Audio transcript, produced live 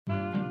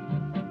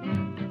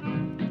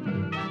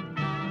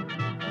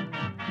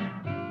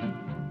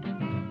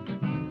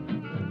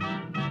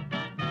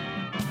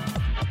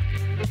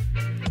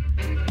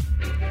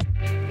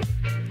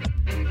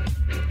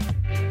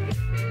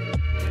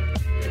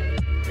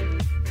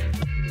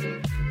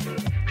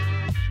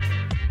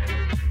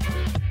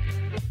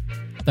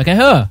大家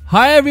好,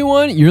 hi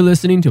everyone, you're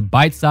listening to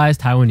Bite-Sized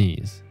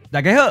Taiwanese.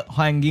 大家好，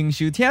欢迎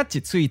收听一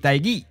嘴台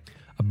语。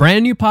 A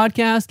brand new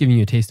podcast giving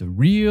you a taste of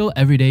real,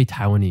 everyday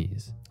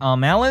Taiwanese.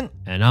 I'm Alan.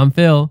 And I'm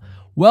Phil.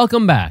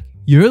 Welcome back.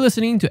 You're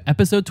listening to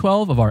episode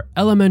 12 of our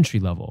elementary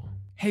level.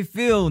 Hey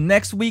Phil,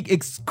 next week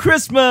it's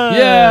Christmas.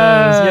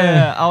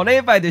 Yeah. 后礼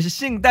拜就是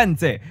圣诞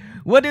节。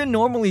What do you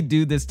normally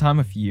do this time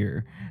of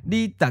year?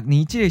 你逐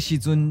年这个时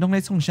阵拢在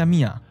创啥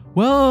物啊？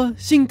 Well,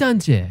 圣诞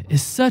节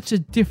is such a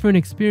different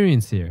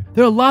experience here.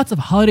 There are lots of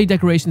holiday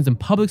decorations in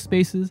public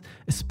spaces,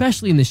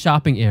 especially in the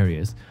shopping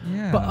areas.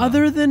 Yeah. But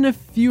other than a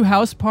few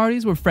house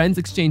parties where friends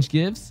exchange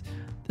gifts,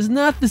 there's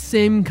not the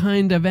same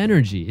kind of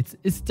energy.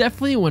 It's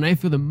definitely when I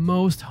feel the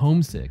most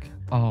homesick.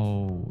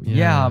 Oh,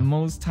 Yeah. yeah.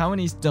 Most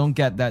Taiwanese don't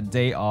get that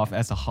day off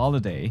as a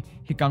holiday.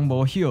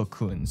 Hikanbo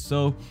Hyokun.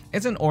 So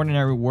it's an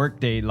ordinary work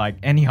day like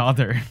any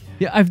other.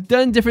 Yeah, I've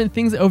done different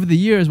things over the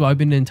years while I've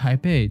been in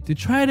Taipei to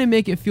try to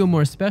make it feel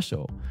more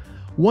special.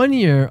 One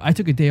year, I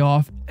took a day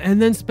off and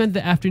then spent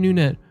the afternoon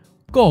at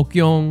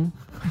Gokyong,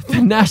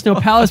 the National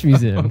Palace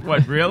Museum.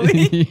 What,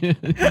 really?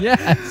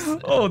 Yes.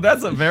 Oh,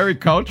 that's a very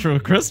cultural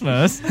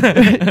Christmas.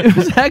 It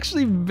was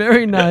actually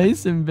very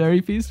nice and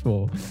very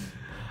peaceful.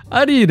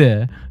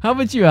 Aride, how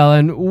about you,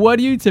 Alan? What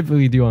do you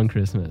typically do on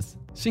Christmas?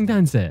 圣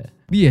诞节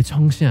你也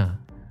冲啥?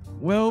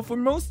 Well, for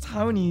most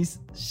Taiwanese,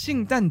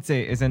 圣诞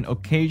节 is an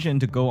occasion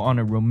to go on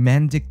a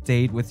romantic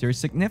date with your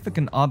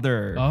significant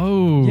other.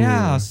 Oh.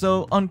 Yeah,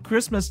 so on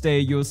Christmas Day,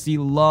 you'll see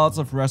lots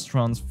of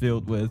restaurants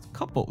filled with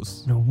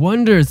couples. No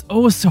wonder it's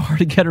always so hard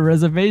to get a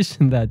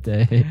reservation that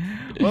day.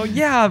 Well,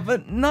 yeah,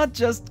 but not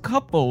just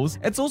couples.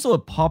 It's also a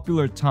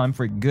popular time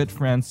for good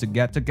friends to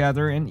get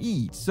together and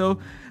eat. So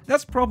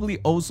that's probably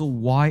also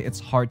why it's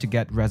hard to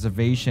get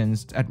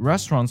reservations at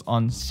restaurants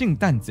on 圣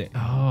诞节.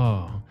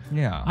 Oh.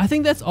 Yeah. I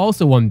think that's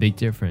also one big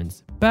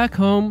difference. Back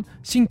home,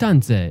 圣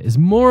诞节 is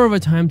more of a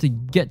time to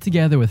get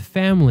together with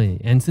family,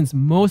 and since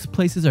most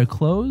places are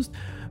closed,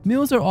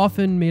 meals are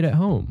often made at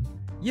home.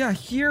 Yeah,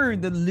 here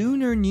the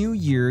Lunar New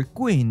Year,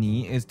 过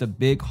年, is the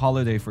big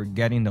holiday for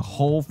getting the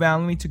whole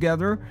family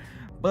together.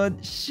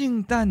 But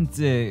圣诞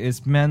节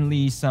is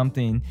mainly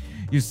something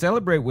you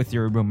celebrate with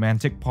your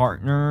romantic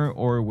partner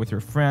or with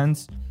your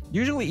friends,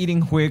 usually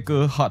eating 回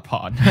歌 hot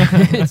pot.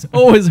 It's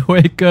always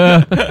回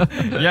歌.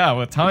 Yeah,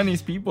 well,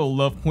 Taiwanese people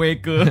love 回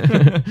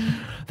歌.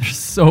 There's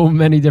so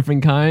many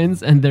different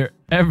kinds, and they're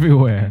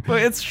everywhere.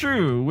 But it's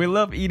true, we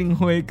love eating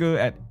回歌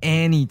at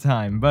any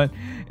time, but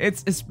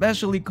it's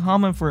especially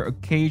common for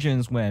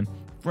occasions when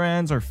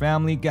friends or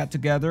family get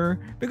together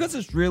because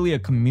it's really a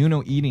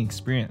communal eating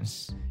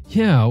experience.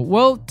 Yeah,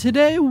 well,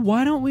 today,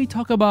 why don't we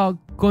talk about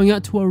going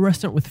out to a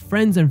restaurant with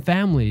friends and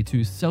family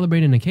to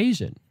celebrate an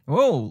occasion?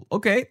 Oh,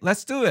 okay,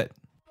 let's do it.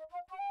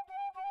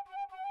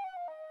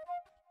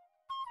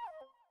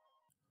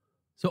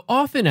 So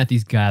often at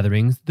these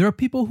gatherings, there are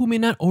people who may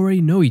not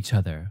already know each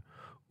other.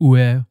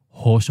 우에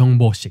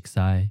호성보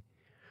식사에.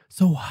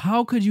 So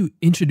how could you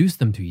introduce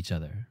them to each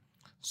other?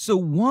 So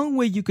one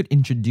way you could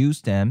introduce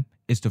them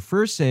is to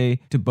first say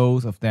to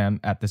both of them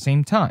at the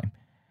same time.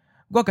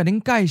 我甲恁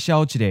介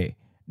紹一下.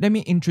 Let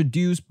me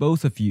introduce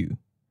both of you.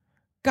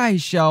 介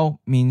紹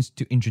means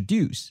to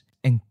introduce,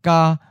 and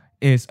甲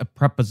is a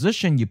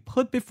preposition you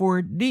put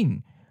before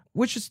恁,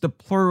 which is the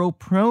plural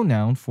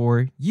pronoun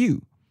for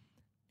you.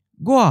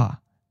 我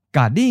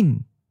甲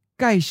恁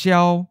介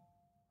紹.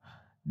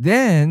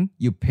 Then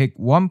you pick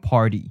one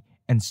party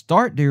and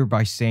start there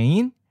by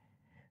saying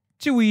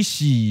這位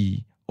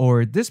是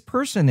or this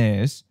person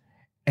is,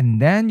 and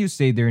then you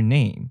say their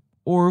name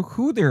or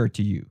who they are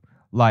to you,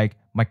 like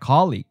my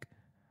colleague.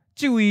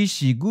 這位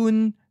是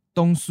阮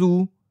同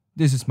事.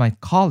 This is my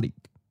colleague.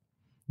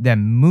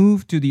 Then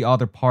move to the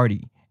other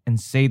party and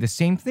say the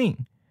same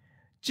thing.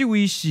 這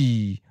位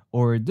是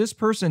or this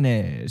person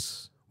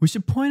is. We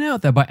should point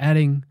out that by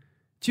adding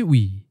這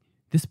位,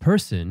 this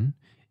person,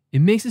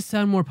 it makes it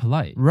sound more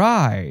polite.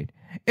 Right.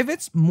 If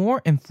it's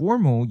more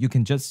informal, you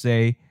can just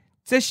say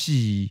這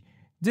是.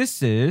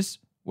 This is,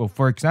 well,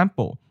 for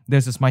example,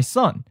 this is my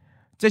son.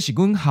 這是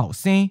阮後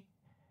生.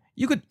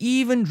 You could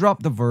even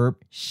drop the verb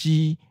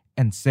是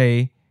and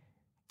say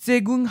這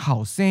阮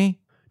後生.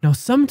 Now,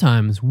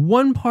 sometimes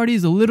one party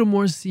is a little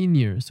more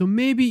senior, so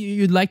maybe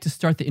you'd like to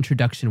start the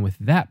introduction with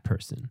that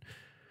person.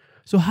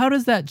 So how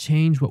does that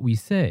change what we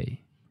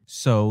say?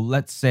 So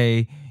let's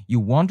say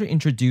you want to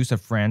introduce a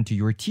friend to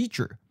your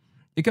teacher.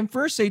 You can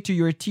first say to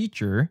your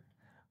teacher,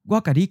 我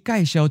甲你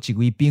介紹一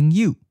位朋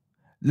友.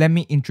 Let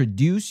me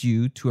introduce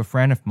you to a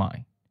friend of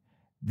mine.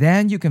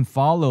 Then you can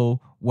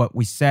follow what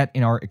we said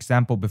in our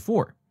example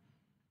before.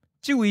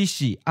 這位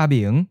是阿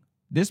明.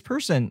 This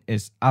person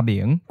is 阿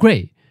明.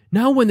 Great.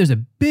 Now when there's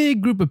a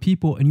big group of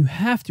people and you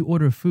have to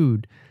order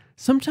food,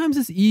 sometimes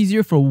it's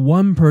easier for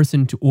one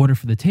person to order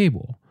for the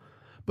table.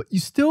 But you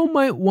still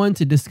might want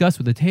to discuss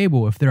with the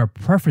table if there are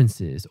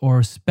preferences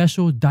or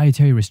special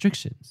dietary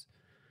restrictions.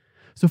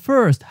 So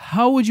first,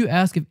 how would you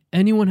ask if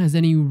anyone has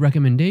any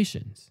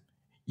recommendations?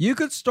 You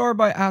could start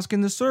by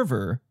asking the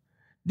server,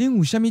 恁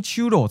有啥物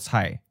手路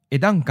菜，會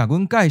當甲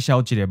阮介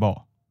紹一個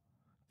無?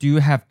 Do you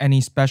have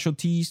any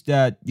specialties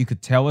that you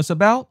could tell us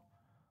about?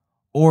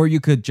 Or you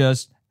could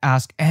just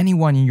ask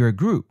anyone in your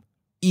group.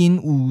 因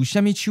有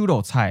什么手路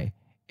菜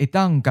会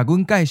当甲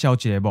阮介绍一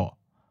下无?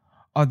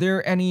 Are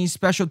there any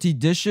specialty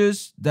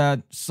dishes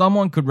that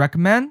someone could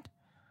recommend?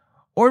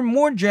 Or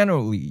more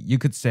generally, you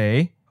could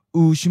say,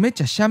 有想要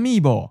吃什么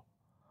无?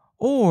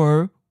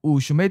 Or 有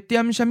想要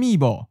點什麼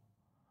無?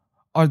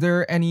 Are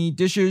there any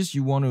dishes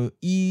you want to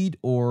eat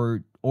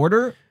or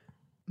order?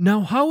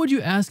 Now, how would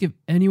you ask if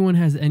anyone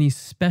has any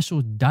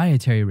special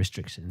dietary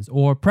restrictions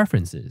or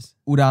preferences?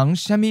 有人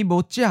什麼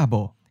無食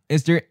無?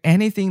 Is there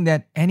anything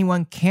that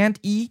anyone can't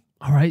eat?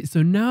 All right,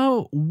 so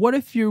now what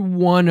if you're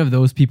one of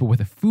those people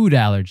with a food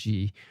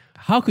allergy?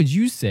 How could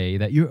you say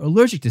that you're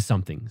allergic to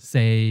something,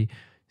 say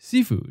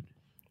seafood?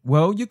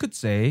 Well, you could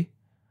say,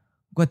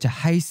 我食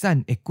海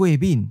產會過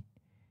敏.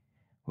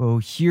 Well,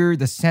 here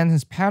the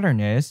sentence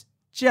pattern is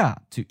食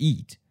to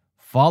eat,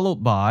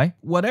 followed by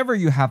whatever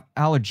you have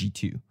allergy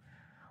to.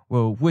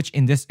 Well, which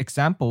in this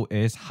example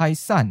is 海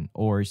產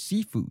or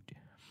seafood.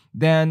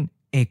 Then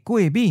會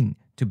過敏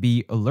to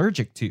be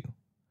allergic to.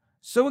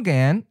 So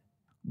again,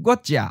 我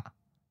食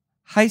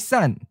海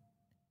產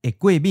會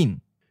過敏.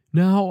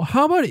 Now,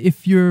 how about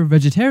if you're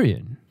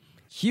vegetarian?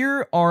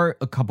 Here are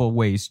a couple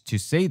ways to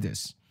say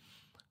this.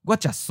 我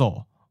食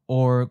素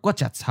or 我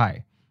食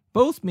菜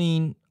both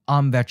mean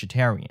I'm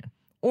vegetarian.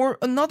 Or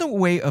another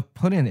way of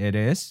putting it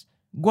is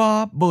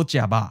我無食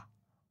肉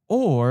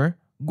or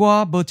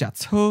我無食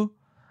草.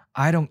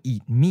 I don't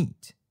eat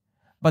meat.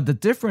 But the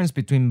difference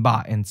between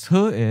ba and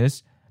ce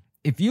is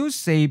if you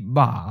say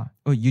ba,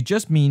 you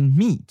just mean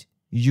meat,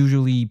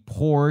 usually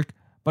pork,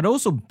 but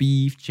also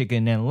beef,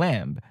 chicken, and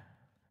lamb.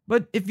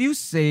 But if you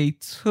say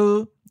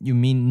ce, you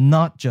mean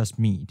not just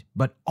meat,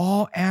 but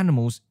all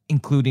animals,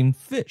 including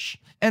fish,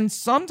 and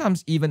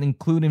sometimes even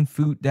including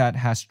food that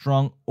has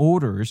strong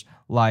odors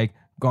like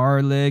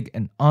garlic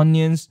and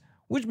onions,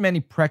 which many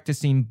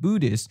practicing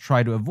Buddhists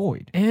try to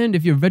avoid. And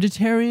if you're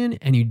vegetarian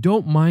and you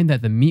don't mind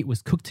that the meat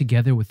was cooked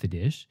together with the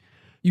dish,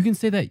 you can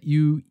say that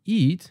you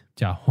eat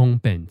加烘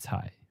拌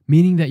菜,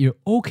 meaning that you're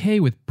okay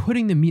with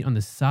putting the meat on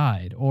the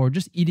side or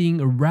just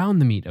eating around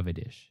the meat of a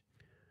dish.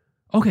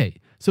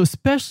 Okay, so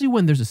especially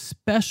when there's a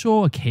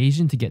special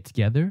occasion to get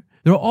together,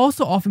 there will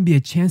also often be a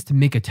chance to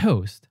make a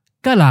toast.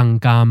 甲人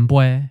乾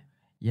杯.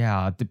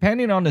 Yeah,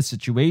 depending on the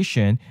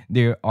situation,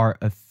 there are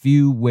a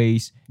few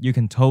ways you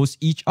can toast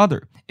each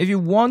other. If you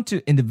want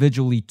to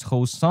individually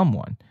toast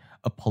someone,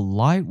 a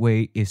polite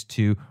way is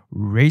to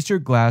raise your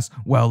glass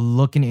while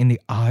looking in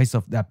the eyes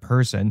of that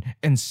person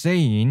and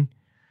saying,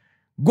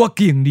 我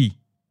敬你.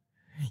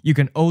 You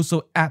can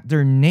also add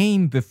their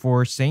name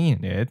before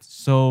saying it.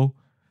 So,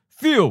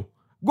 Phil,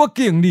 我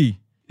敬你.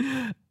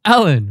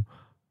 Alan,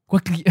 我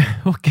敬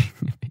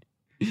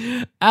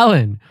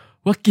Alan,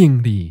 我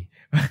敬你.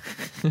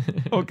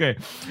 Okay,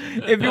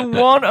 if you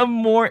want a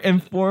more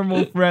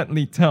informal,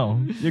 friendly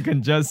tone, you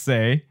can just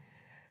say,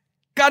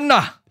 干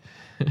啦.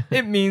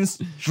 It means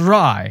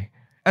dry,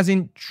 as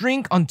in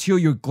drink until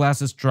your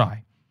glass is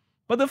dry.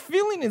 But the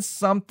feeling is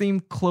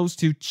something close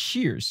to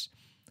cheers.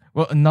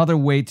 Well, another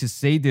way to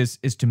say this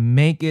is to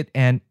make it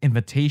an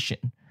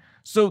invitation.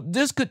 So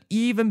this could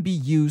even be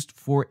used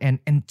for an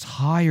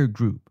entire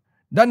group.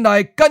 咱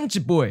來乾一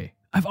杯.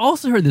 I've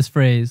also heard this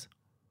phrase,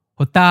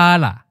 好大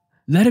啦.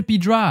 Let it be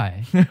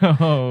dry.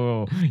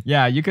 Oh,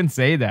 yeah, you can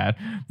say that,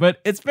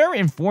 but it's very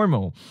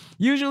informal.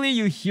 Usually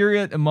you hear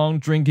it among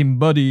drinking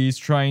buddies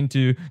trying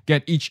to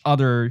get each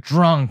other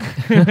drunk.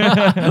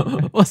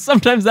 Well,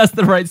 sometimes that's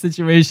the right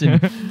situation.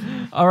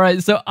 All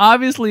right, so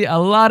obviously a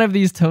lot of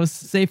these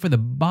toasts say for the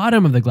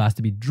bottom of the glass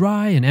to be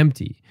dry and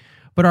empty.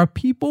 But are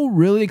people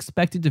really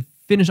expected to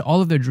finish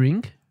all of their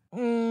drink?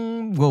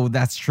 Well,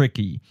 that's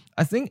tricky.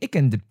 I think it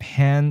can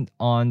depend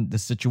on the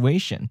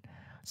situation.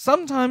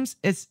 Sometimes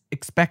it's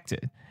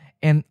expected,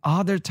 and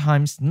other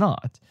times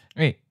not.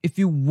 Hey, if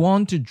you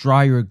want to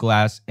dry your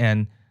glass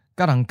and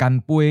甲人乾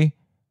杯,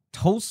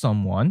 toast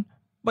someone,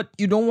 but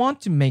you don't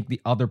want to make the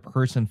other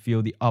person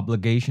feel the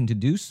obligation to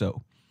do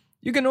so,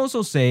 you can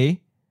also say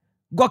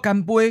我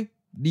乾杯,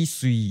你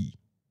隨,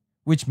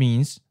 which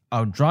means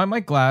I'll dry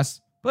my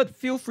glass, but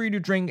feel free to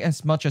drink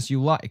as much as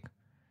you like.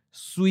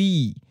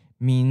 隨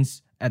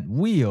means at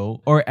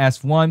will or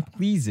as one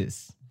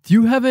pleases. Do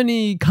you have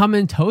any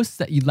common toasts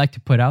that you'd like to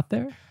put out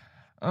there?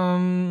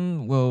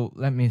 Well,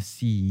 let me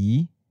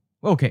see.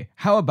 Okay,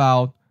 how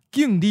about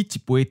敬你一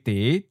杯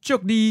茶,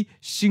祝你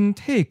身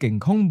體健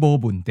康無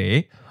問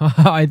題.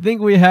 I think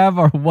we have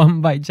our one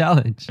bite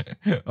challenge.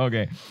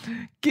 Okay,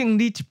 敬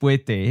你一杯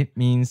茶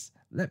means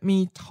let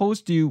me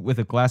toast you with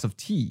a glass of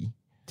tea.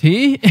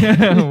 Tea?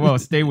 Well,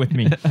 stay with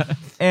me.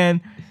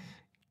 And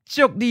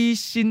祝你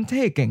身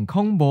體健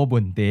康無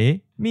問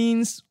題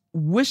means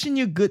wishing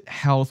you good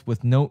health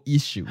with no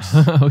issues.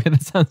 Okay,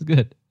 that sounds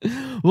good.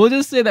 We'll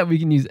just say that we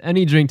can use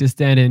any drink to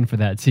stand in for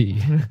that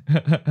tea.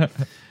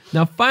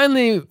 Now,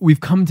 finally, we've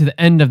come to the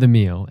end of the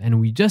meal,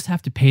 and we just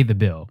have to pay the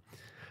bill.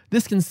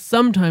 This can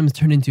sometimes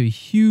turn into a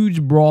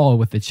huge brawl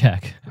with the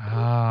check.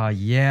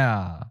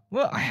 Yeah.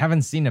 Well, I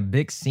haven't seen a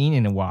big scene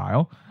in a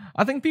while.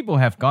 I think people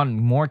have gotten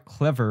more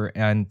clever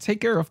and take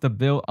care of the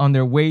bill on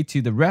their way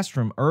to the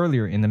restroom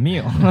earlier in the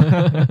meal.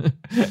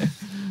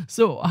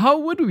 So how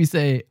would we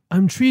say,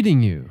 I'm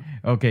treating you?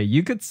 Okay,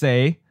 you could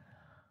say,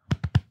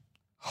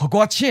 好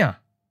瓜钱,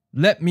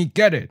 let me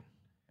get it.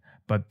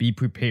 But be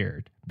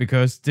prepared,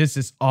 because this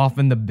is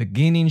often the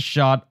beginning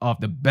shot of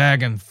the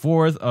back and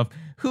forth of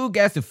who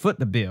gets to foot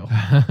the bill.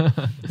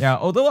 Yeah,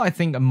 although I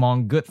think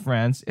among good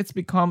friends, it's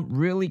become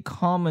really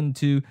common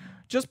to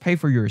just pay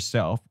for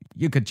yourself.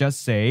 You could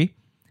just say,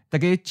 大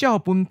家照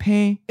本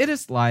平. It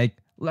is like,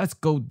 let's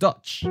go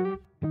Dutch.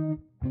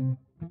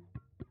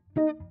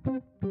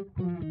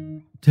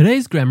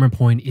 Today's grammar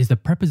point is the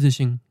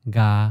preposition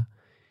ga.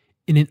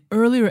 In an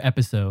earlier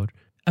episode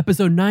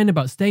 9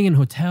 about staying in a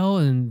hotel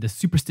and the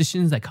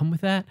superstitions that come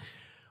with that,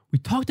 we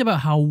talked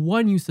about how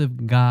one use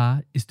of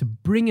ga is to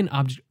bring an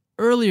object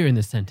earlier in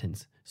the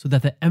sentence so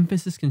that the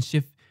emphasis can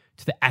shift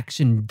to the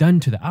action done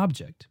to the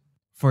object.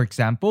 For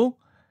example,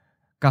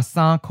 把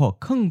衫褲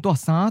放在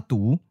衫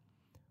櫥,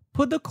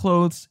 put the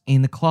clothes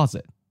in the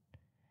closet.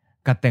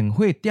 把電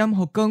火點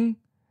好光,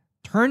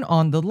 turn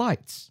on the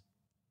lights.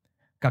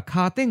 把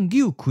卡燈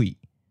搖開,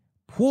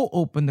 pull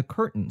open the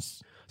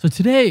curtains. So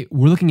today,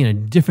 we're looking at a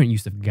different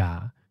use of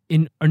ga.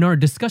 In our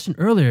discussion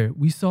earlier,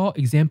 we saw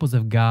examples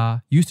of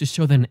ga used to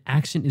show that an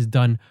action is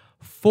done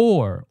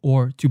for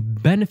or to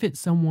benefit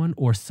someone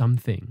or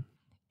something.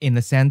 In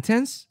the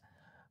sentence,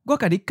 我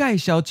給你介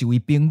紹一位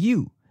朋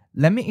友.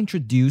 Let me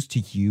introduce to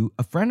you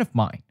a friend of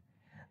mine.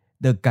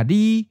 The 給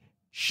你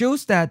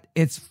shows that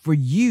it's for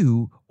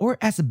you or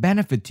as a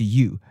benefit to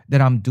you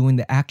that I'm doing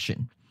the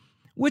action,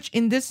 which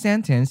in this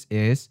sentence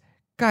is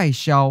介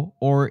紹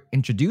or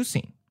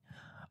introducing.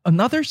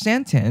 Another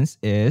sentence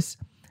is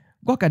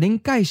我給您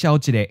介紹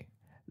一個.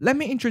 Let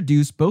me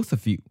introduce both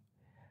of you.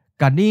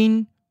 給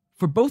您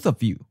for both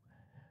of you.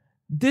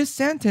 This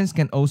sentence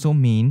can also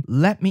mean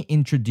let me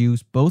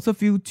introduce both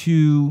of you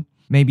to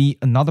maybe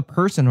another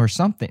person or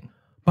something.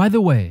 By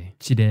the way,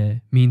 一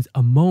個 means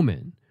a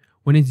moment.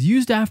 When it's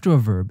used after a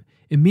verb,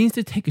 it means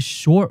to take a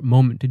short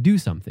moment to do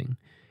something.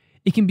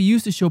 It can be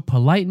used to show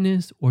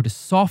politeness or to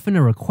soften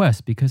a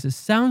request because it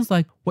sounds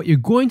like what you're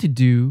going to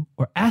do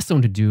or ask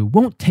someone to do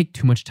won't take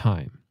too much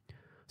time.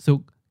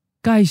 So,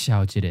 介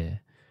紹一個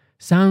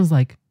sounds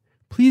like,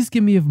 please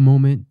give me a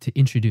moment to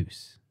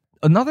introduce.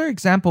 Another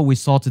example we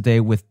saw today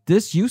with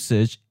this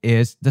usage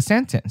is the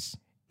sentence,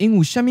 因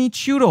有什麼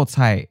手路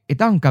菜會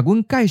當甲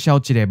阮介紹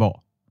一個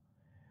無?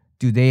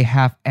 Do they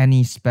have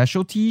any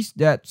specialties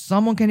that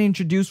someone can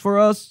introduce for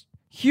us?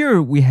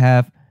 Here we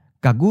have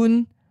甲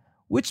阮,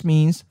 which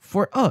means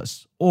for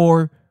us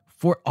or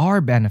for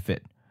our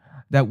benefit,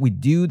 that we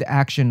do the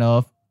action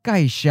of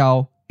介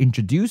紹,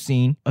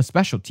 introducing a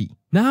specialty.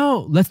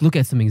 Now, let's look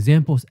at some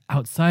examples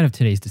outside of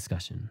today's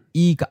discussion.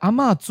 伊甲阿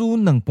嬷煮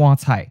兩盤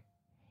菜.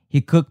 He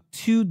cooked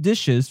 2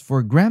 dishes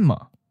for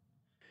grandma.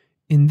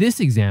 In this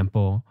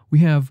example, we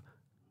have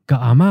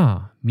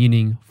ga'ama,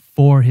 meaning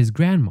for his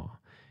grandma.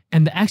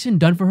 And the action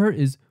done for her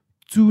is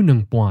煮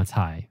兩盤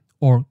菜,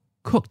 or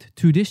cooked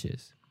 2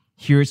 dishes.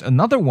 Here's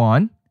another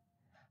one.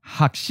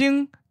 學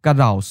生甲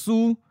老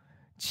師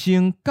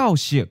清教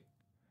室.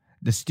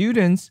 The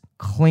students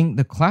clean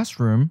the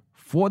classroom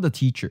for the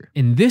teacher.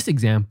 In this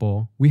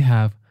example, we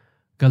have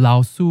個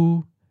老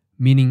師,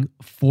 meaning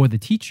for the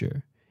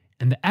teacher.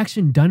 And the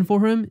action done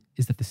for him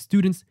is that the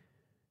students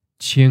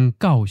清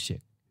教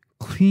室,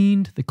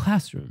 cleaned the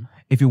classroom.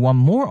 If you want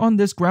more on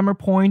this grammar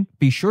point,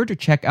 be sure to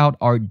check out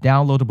our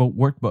downloadable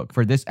workbook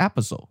for this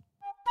episode.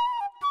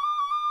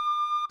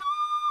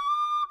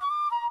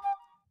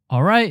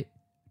 All right,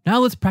 now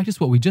let's practice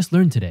what we just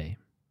learned today.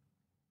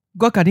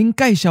 我甲您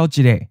介紹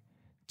一個.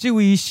 這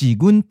位是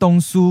阮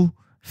同事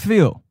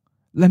Phil.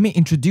 Let me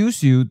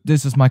introduce you.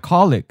 This is my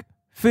colleague,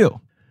 Phil.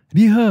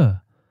 你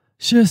好，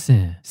學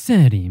生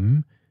姓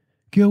林，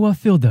叫我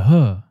Phil 就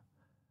好。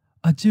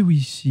這位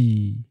是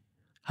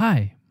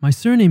Hi, my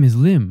surname is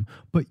Lim,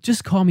 but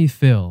just call me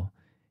Phil.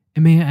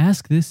 And may I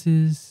ask, this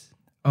is...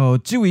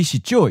 這位是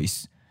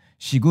Joyce.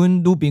 是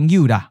阮女朋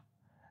友啦.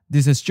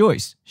 This is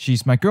Joyce.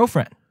 She's my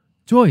girlfriend.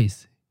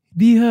 Joyce.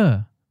 你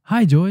好。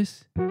Hi,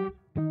 Joyce.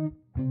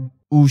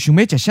 有想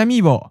要食什麼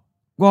無?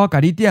 我甲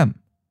你點.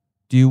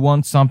 Do you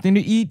want something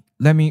to eat?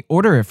 Let me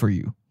order it for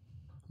you.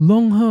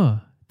 攏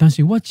好，但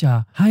是我食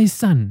海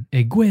產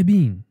的月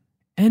餅.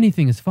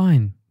 Anything is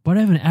fine, but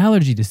I have an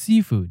allergy to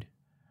seafood.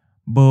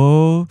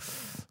 無，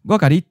我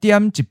甲你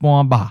點一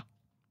盤肉.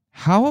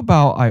 How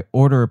about I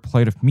order a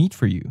plate of meat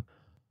for you?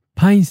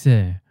 歹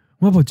勢，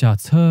我無食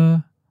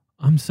菜.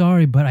 I'm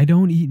sorry, but I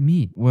don't eat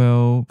meat.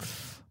 Well,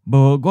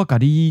 無我甲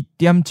你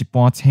點一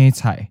盤青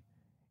菜.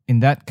 In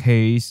that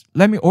case,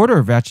 let me order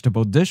a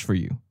vegetable dish for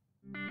you.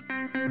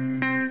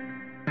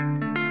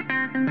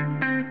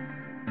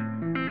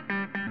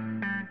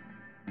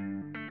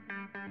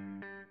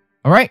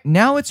 Alright,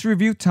 now it's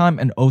review time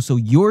and also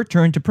your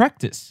turn to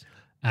practice.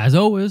 As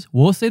always,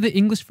 we'll say the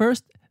English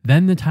first,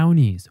 then the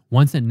Taiwanese,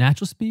 once at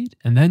natural speed,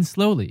 and then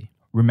slowly.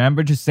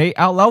 Remember to say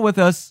out loud with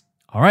us.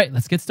 All right,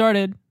 let's get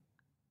started.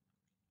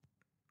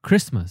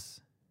 Christmas.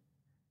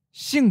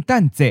 聖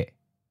誕節.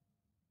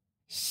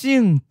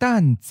聖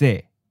誕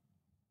節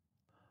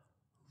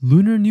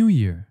Lunar New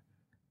Year.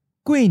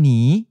 過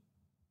年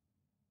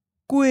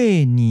過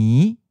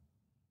年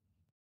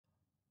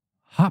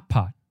Hot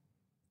pot.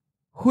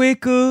 火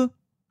鍋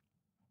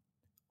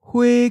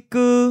火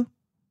鍋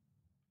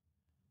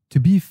To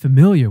be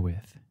familiar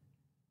with.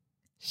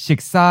 熟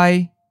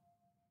悉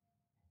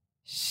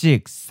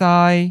熟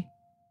悉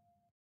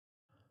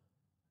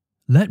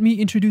Let me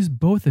introduce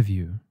both of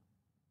you.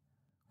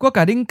 我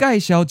甲恁介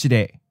紹一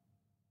個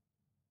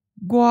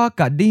我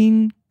甲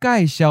恁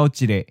介紹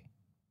一個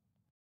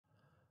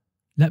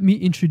Let me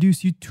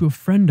introduce you to a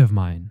friend of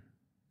mine.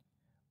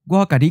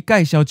 我甲你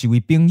介紹一位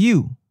朋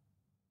友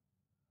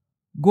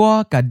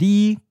我甲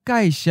你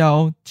介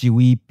紹一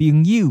位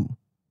朋友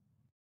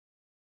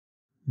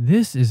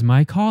This is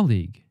my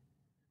colleague.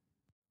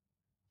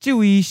 這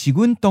位是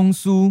阮同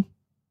事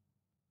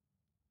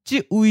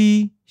這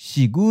位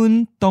是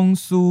阮同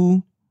事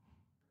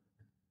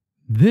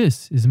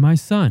This is my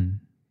son.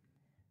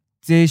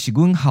 這是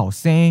阮後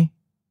生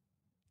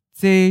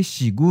這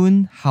是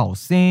阮後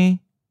生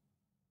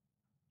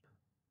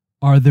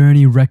Are there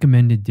any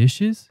recommended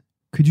dishes?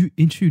 Could you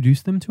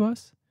introduce them to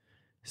us?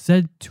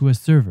 Said to a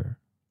server.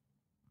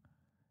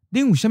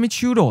 恁有啥物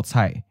手路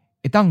菜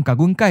會當甲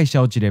阮介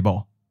紹一個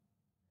無？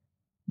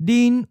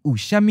恁有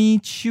啥物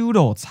手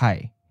路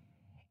菜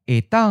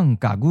會當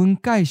甲阮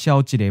介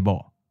紹一個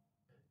無？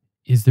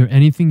 Is there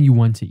anything you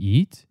want to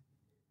eat?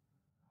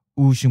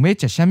 有想要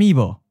食啥物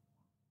無？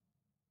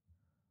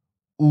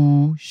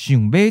有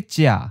想要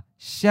食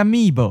啥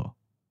物無？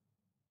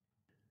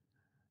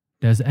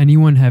 Does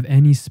anyone have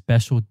any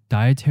special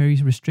dietary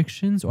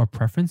restrictions or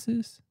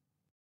preferences?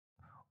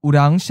 有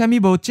人啥物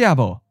無食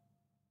無？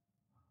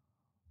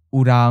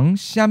有人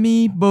啥物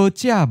無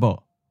食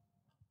無？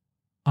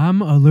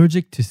 I'm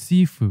allergic to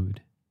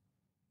seafood.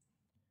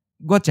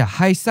 我食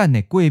海產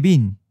的過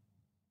敏。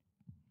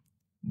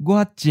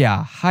我食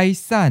海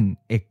產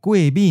的過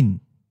敏。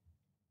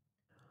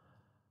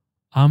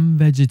 I'm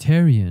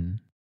vegetarian.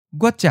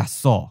 我食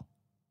素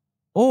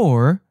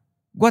or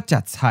我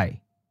食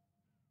菜。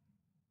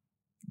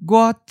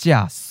我食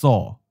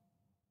素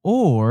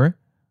or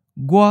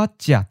我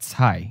食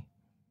菜。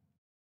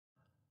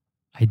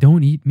 I don't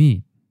eat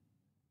meat.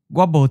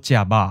 我無食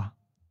肉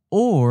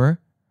or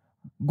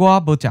我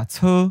無食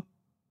草。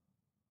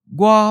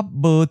我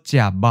無食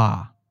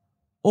肉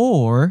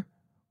or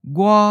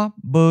我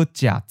無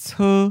食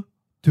草。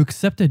 To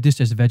accept a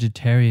dish as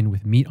vegetarian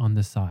with meat on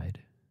the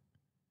side.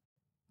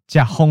 食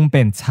方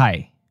便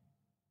菜。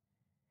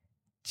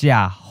食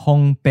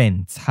方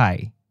便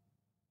菜。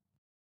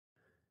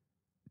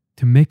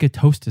 To make a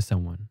toast to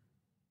someone.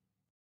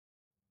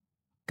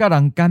 甲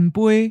人乾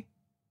杯。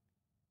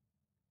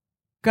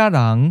甲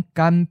人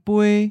乾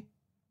杯。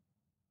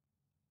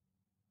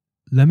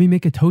 Let me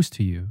make a toast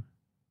to you.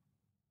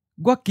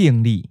 我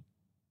敬你。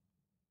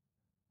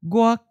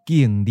我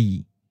敬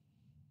你。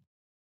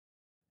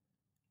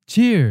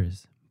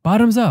 Cheers.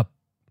 Bottoms up.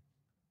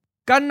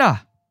 乾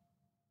啦！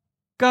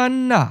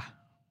乾啦！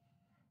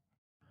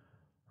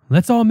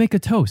 Let's all make a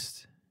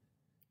toast.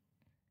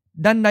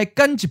 咱來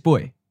乾一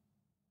杯。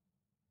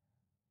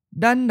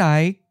咱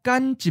來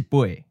乾一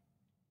杯。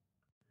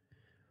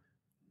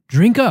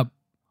 Drink up.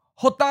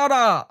 好大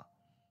啦！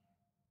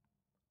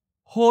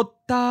好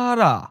大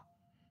啦！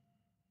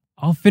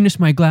 I'll finish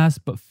my glass,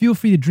 but feel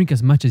free to drink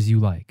as much as you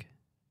like.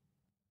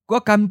 我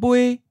乾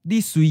杯，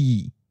你隨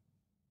意。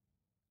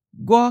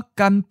我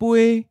乾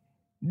杯，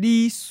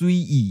你隨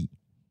意。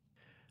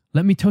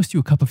 Let me toast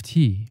you a cup of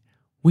tea,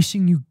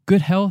 wishing you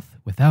good health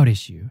without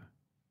issue.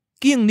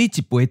 敬你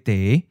一杯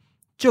茶，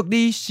祝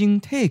你身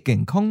體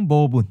健康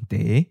無問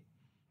題。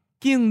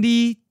敬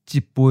你一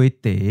杯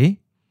茶，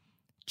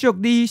祝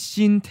你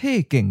身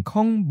體健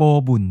康無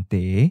問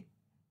題。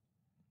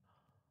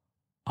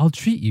 I'll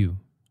treat you.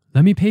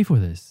 Let me pay for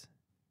this.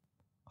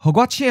 互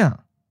我請，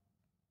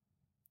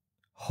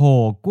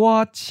互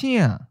我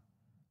請。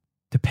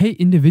 To pay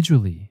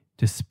individually,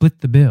 to split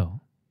the bill.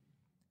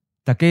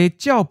 大家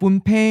照分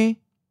配，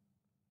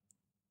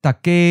大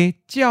家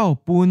照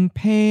分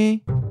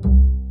配。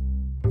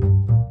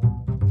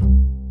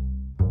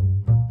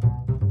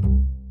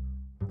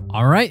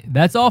 All right,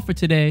 that's all for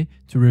today.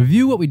 To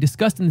review what we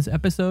discussed in this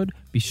episode,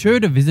 be sure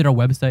to visit our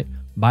website,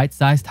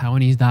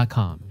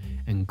 bitesizedtaiwanese.com,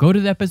 and go to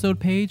the episode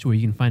page where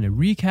you can find a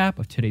recap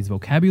of today's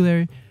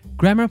vocabulary,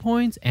 grammar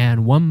points,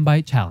 and one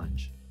bite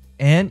challenge.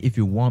 And if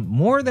you want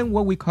more than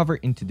what we cover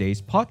in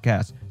today's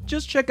podcast,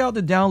 just check out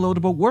the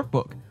downloadable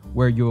workbook,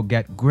 where you'll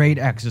get great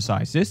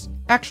exercises,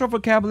 extra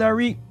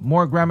vocabulary,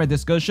 more grammar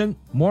discussion,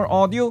 more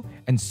audio,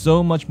 and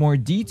so much more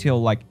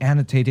detail like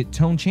annotated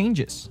tone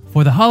changes.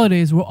 For the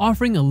holidays, we're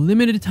offering a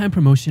limited time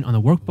promotion on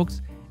the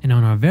workbooks and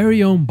on our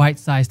very own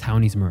bite-sized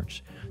Taiwanese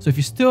merch. So if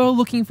you're still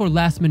looking for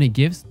last-minute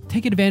gifts,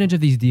 take advantage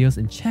of these deals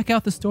and check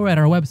out the store at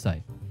our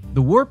website.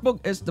 The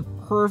workbook is the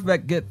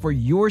perfect gift for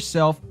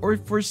yourself or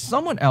for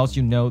someone else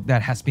you know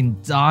that has been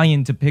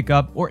dying to pick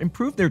up or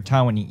improve their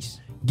Taiwanese.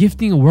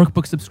 Gifting a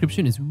workbook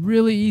subscription is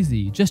really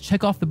easy. Just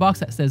check off the box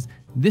that says,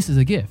 "This is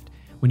a gift,"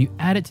 when you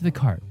add it to the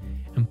cart.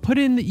 and put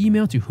it in the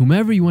email to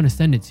whomever you want to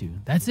send it to.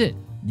 That's it.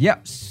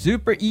 Yep,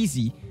 super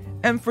easy.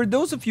 And for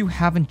those of you who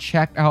haven't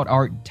checked out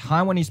our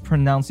Taiwanese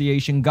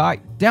pronunciation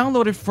guide,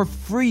 download it for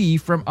free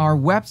from our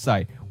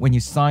website when you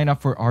sign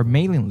up for our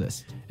mailing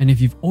list. And if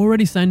you've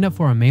already signed up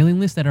for our mailing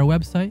list at our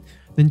website,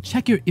 then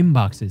check your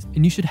inboxes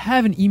and you should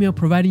have an email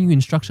providing you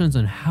instructions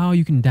on how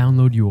you can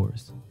download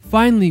yours.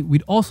 Finally,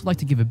 we'd also like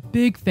to give a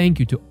big thank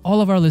you to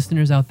all of our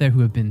listeners out there who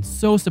have been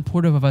so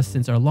supportive of us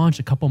since our launch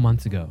a couple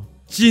months ago.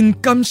 真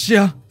感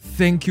謝.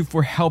 Thank you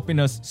for helping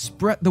us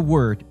spread the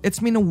word. It's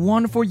been a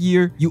wonderful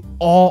year. You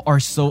all are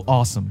so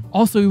awesome.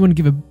 Also, we want to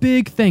give a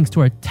big thanks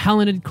to our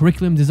talented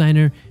curriculum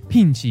designer,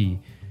 Pinchi.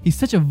 He's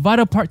such a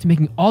vital part to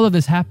making all of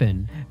this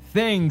happen.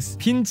 Thanks,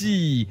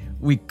 Pinji.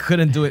 We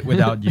couldn't do it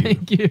without you.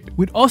 Thank you.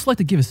 We'd also like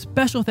to give a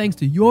special thanks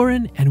to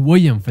Yoren and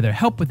William for their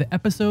help with the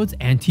episodes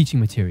and teaching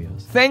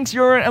materials. Thanks,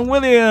 Yoren and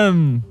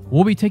William.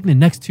 We'll be taking the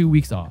next 2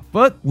 weeks off.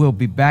 But we'll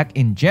be back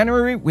in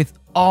January with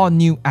all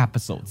new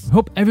episodes.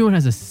 Hope everyone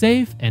has a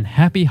safe and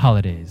happy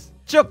holidays.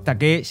 祝大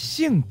家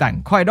聖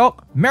誕快樂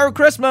Merry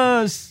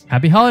Christmas!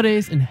 Happy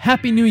holidays and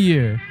Happy New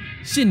Year!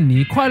 新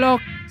年快樂!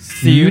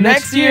 See you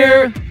next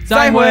year!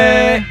 再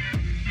會!